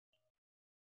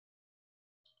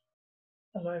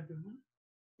Hello everyone,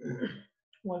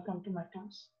 welcome to my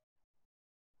class.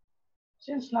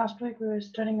 Since last week we were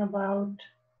studying about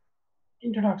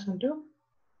Introduction to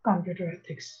Computer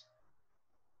Ethics.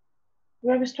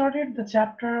 We have started the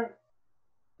chapter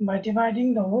by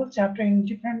dividing the whole chapter in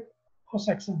different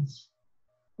sections.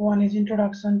 One is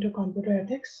Introduction to Computer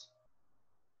Ethics,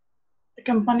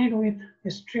 accompanied with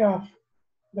history of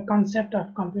the concept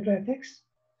of computer ethics.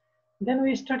 Then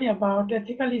we study about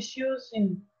ethical issues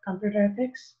in computer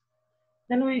ethics.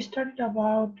 Then we studied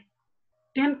about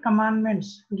 10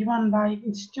 commandments given by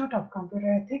Institute of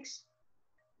Computer Ethics.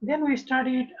 Then we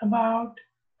studied about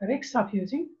risks of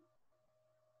using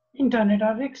internet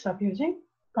or risks of using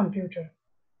computer.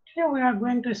 Today we are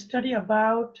going to study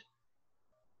about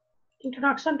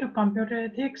Introduction to Computer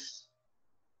Ethics,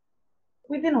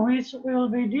 within which we will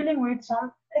be dealing with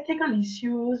some ethical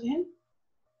issues in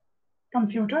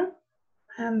computer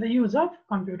and the use of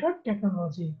computer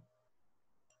technology.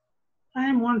 I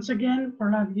am once again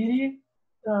Prahlad Giri,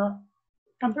 the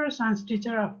computer science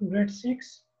teacher of grade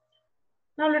 6.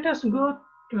 Now let us go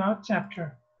to our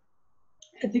chapter,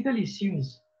 ethical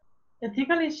issues.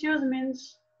 Ethical issues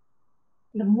means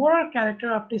the moral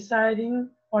character of deciding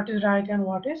what is right and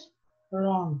what is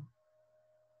wrong.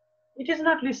 It is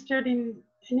not listed in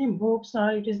any books,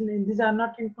 or these are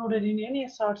not included in any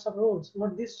sorts of rules,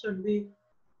 but this should be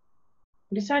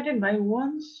decided by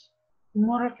one's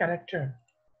moral character.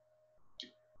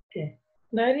 Okay.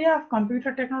 The area of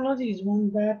computer technology is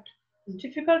one that is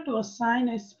difficult to assign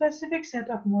a specific set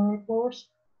of moral codes,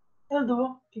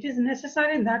 although it is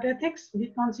necessary that ethics be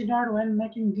considered when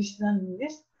making decisions in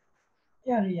this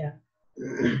area.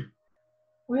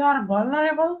 We are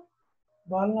vulnerable.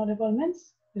 Vulnerable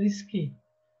means risky.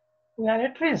 We are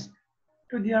at risk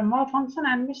to their malfunction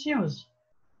and misuse,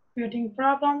 creating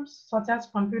problems such as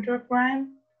computer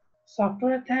crime,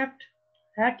 software theft,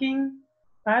 hacking,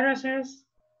 viruses,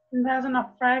 invasion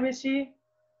of privacy,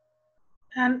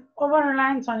 and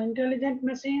over-reliance on intelligent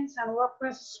machines and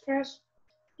workplace stress,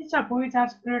 each of which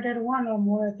has created one or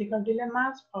more ethical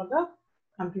dilemmas for the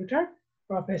computer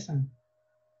profession.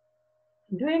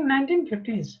 During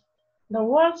 1950s, the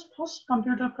world's first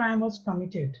computer crime was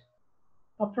committed.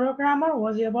 A programmer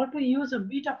was able to use a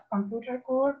bit of computer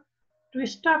code to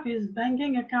stop his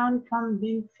banking account from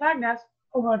being flagged as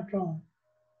overdrawn.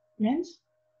 Means,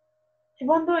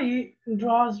 even though he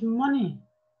withdraw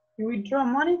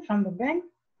money from the bank,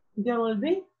 there will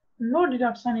be no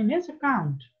deduction in his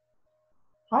account.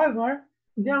 However,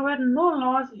 there were no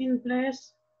laws in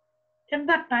place at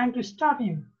that time to stop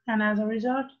him, and as a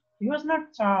result, he was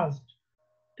not charged.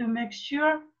 To make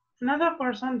sure another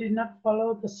person did not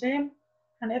follow the same,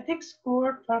 an ethics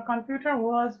code for computer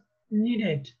was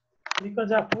needed,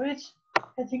 because of which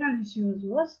ethical issues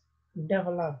was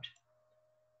developed.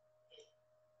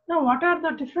 Now, what are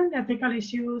the different ethical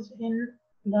issues in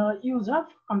the use of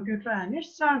computer and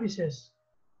its services?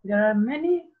 There are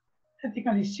many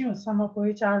ethical issues, some of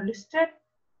which are listed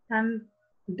and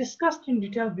discussed in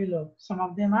detail below. Some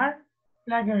of them are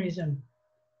plagiarism,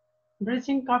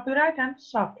 breaching copyright and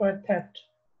software theft,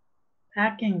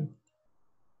 hacking,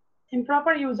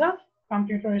 improper use of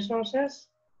computer resources,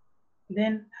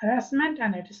 then harassment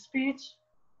and hate speech,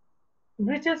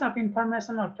 breaches of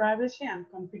information or privacy and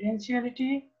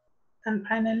confidentiality, and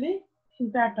finally,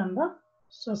 impact on the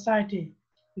society.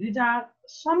 These are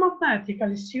some of the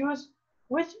ethical issues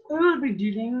which we will be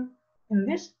dealing in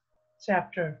this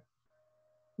chapter.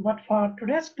 But for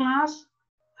today's class,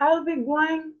 I will be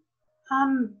going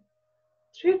on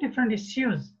 3 different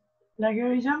issues: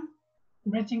 plagiarism,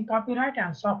 breaching copyright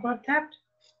and software theft,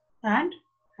 and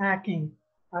hacking.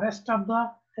 The rest of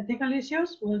the ethical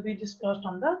issues will be discussed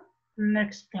on the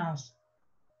next class.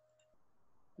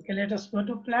 Okay, let us go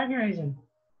to plagiarism.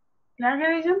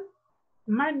 Plagiarism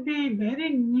might be a very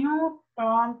new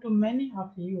term to many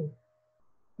of you,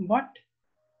 but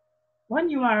when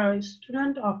you are a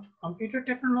student of computer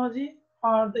technology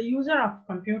or the user of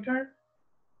computer,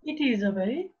 it is a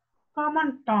very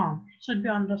common term. It should be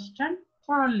understood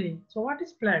thoroughly. So what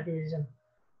is plagiarism?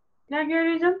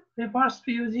 Plagiarism refers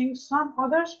to using some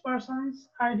other person's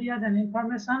ideas and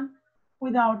information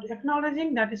without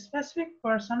acknowledging that specific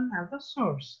person as the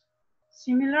source.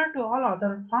 Similar to all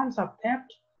other forms of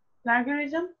theft,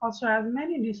 plagiarism also has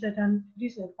many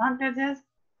disadvantages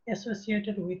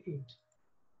associated with it.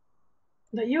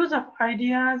 The use of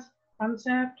ideas,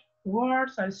 concepts,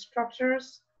 words, or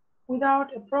structures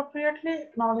without appropriately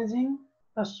acknowledging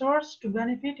the source to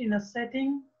benefit in a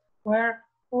setting where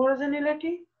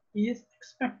originality is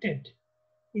expected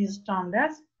is termed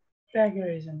as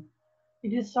plagiarism.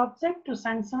 It is subject to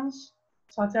sanctions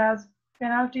such as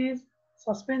penalties,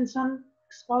 suspension,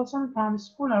 expulsion from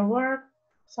school or work,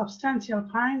 substantial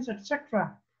fines,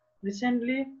 etc.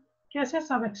 Recently,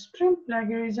 cases of extreme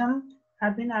plagiarism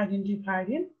have been identified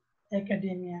in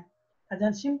academia. As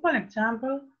a simple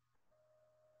example,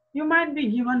 you might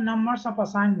be given numbers of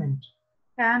assignment,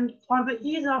 and for the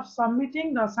ease of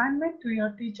submitting the assignment to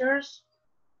your teachers,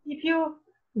 if you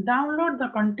download the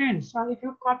contents or if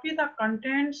you copy the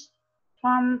contents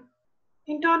from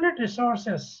internet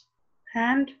resources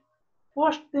and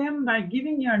post them by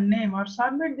giving your name or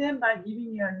submit them by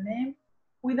giving your name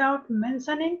without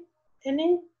mentioning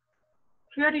any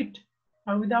credit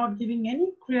or without giving any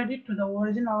credit to the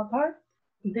original author,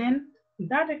 then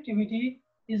that activity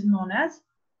is known as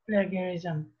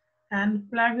plagiarism. And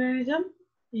plagiarism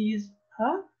is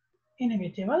a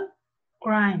inevitable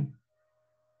crime.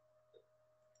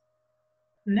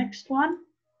 Next one,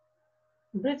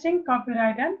 breaching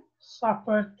copyright and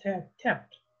software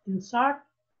theft. In short,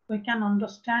 we can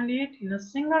understand it in a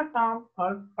single term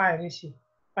called piracy.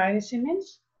 Piracy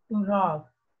means to rob,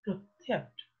 to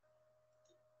theft,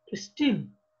 to steal.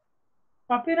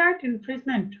 Copyright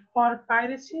infringement or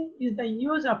piracy is the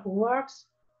use of works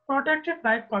protected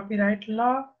by copyright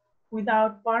law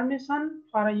without permission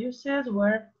for a usage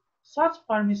where such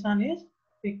permission is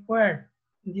required,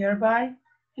 thereby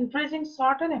infringing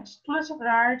certain exclusive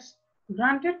rights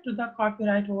granted to the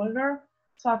copyright holder,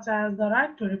 such as the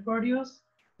right to reproduce,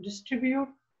 distribute,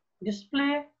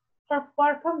 display, or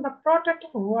perform the protected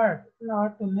work in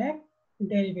order to make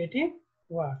derivative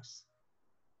works.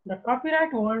 The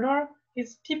copyright holder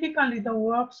is typically the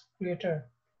work's creator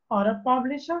or a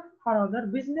publisher or other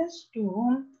business to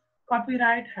whom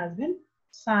copyright has been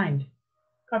signed.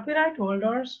 Copyright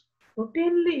holders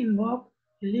routinely invoke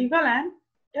legal and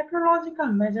technological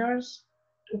measures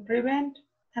to prevent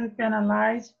and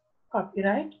penalize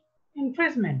copyright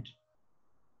infringement.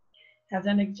 As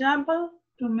an example,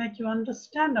 to make you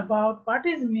understand about what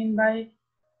is meant by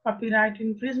copyright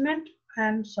infringement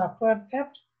and software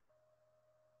theft,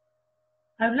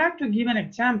 I would like to give an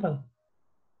example.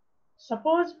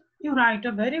 Suppose you write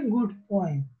a very good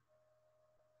poem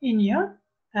in your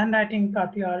handwriting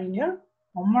copy or in your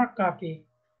homework copy.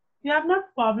 You have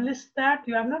not published that,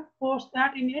 you have not posted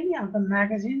that in any of the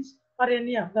magazines or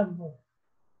any of the book.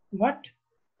 But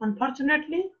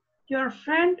unfortunately, your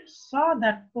friend saw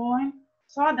that poem,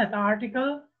 saw that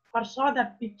article, or saw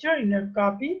that picture in your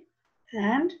copy,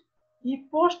 and he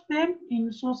posted them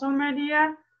in social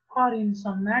media or in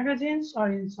some magazines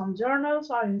or in some journals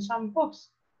or in some books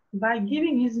by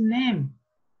giving his name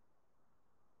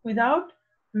without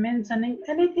mentioning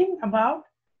anything about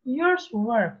your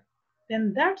work,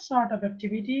 then that sort of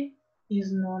activity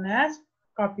is known as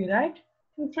copyright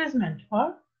infringement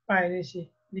or piracy,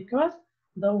 because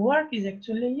the work is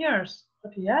actually yours,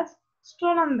 but he has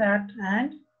stolen that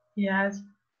and he has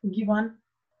given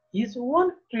his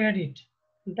own credit.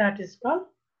 That is called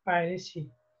piracy.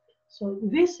 So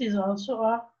this is also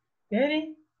a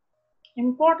very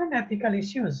important ethical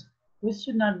issues which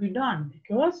should not be done,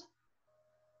 because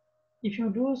if you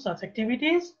do such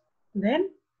activities, then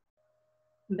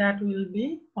that will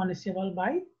be punishable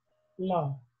by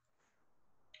law.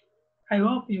 I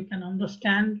hope you can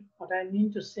understand what I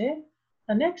mean to say.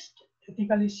 The next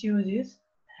ethical issue is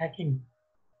hacking.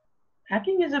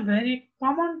 Hacking is a very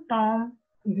common term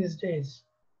these days.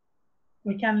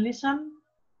 We can listen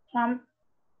from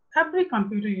every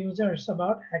computer users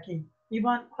about hacking.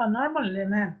 Even a normal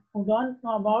layman who don't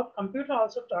know about computer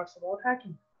also talks about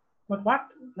hacking. But what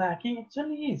hacking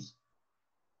actually is?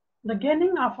 The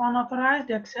gaining of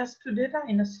unauthorized access to data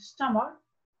in a system or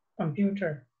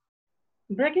computer.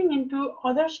 Breaking into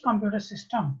others' computer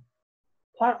system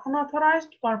for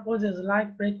unauthorized purposes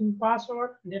like breaking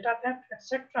password, data theft,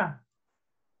 etc.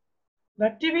 The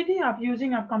activity of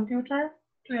using a computer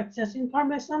to access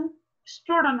information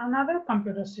stored on another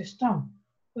computer system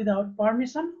without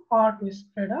permission or to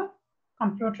spread a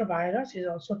computer virus is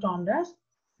also termed as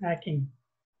hacking.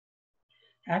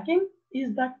 Hacking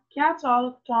is the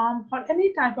catch-all term for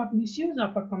any type of misuse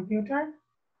of a computer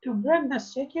to break the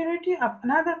security of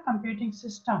another computing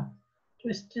system,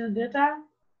 to steal data,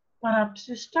 corrupt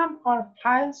system or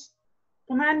files,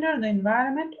 commander the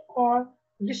environment, or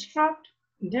disrupt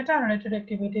data-related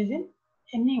activities in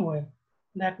any way.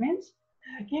 That means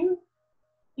hacking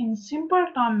in simple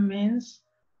terms means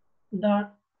the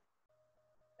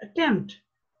attempt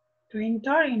to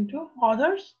enter into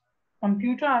others'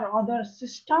 computer or other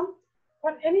system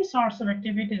for any sorts of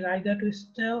activities, either to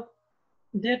steal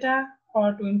data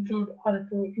or to intrude or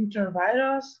to enter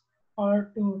virus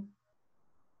or to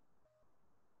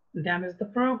damage the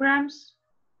programs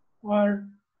or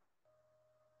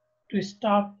to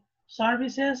stop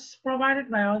services provided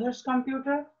by others'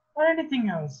 computer or anything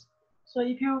else. So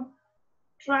if you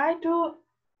try to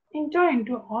enter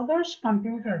into others'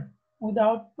 computer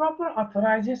without proper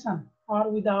authorization or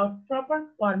without proper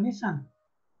permission,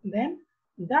 then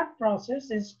that process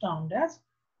is termed as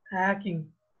hacking.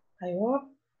 I hope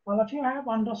all of you have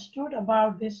understood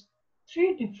about these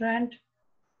three different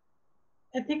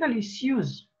ethical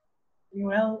issues.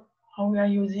 Well, how we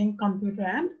are using computer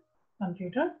and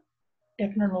computer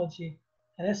technology.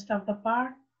 The rest of the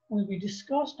part will be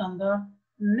discussed on the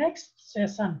next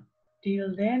session.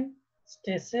 Till then,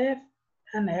 stay safe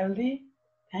and healthy.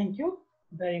 Thank you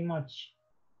very much.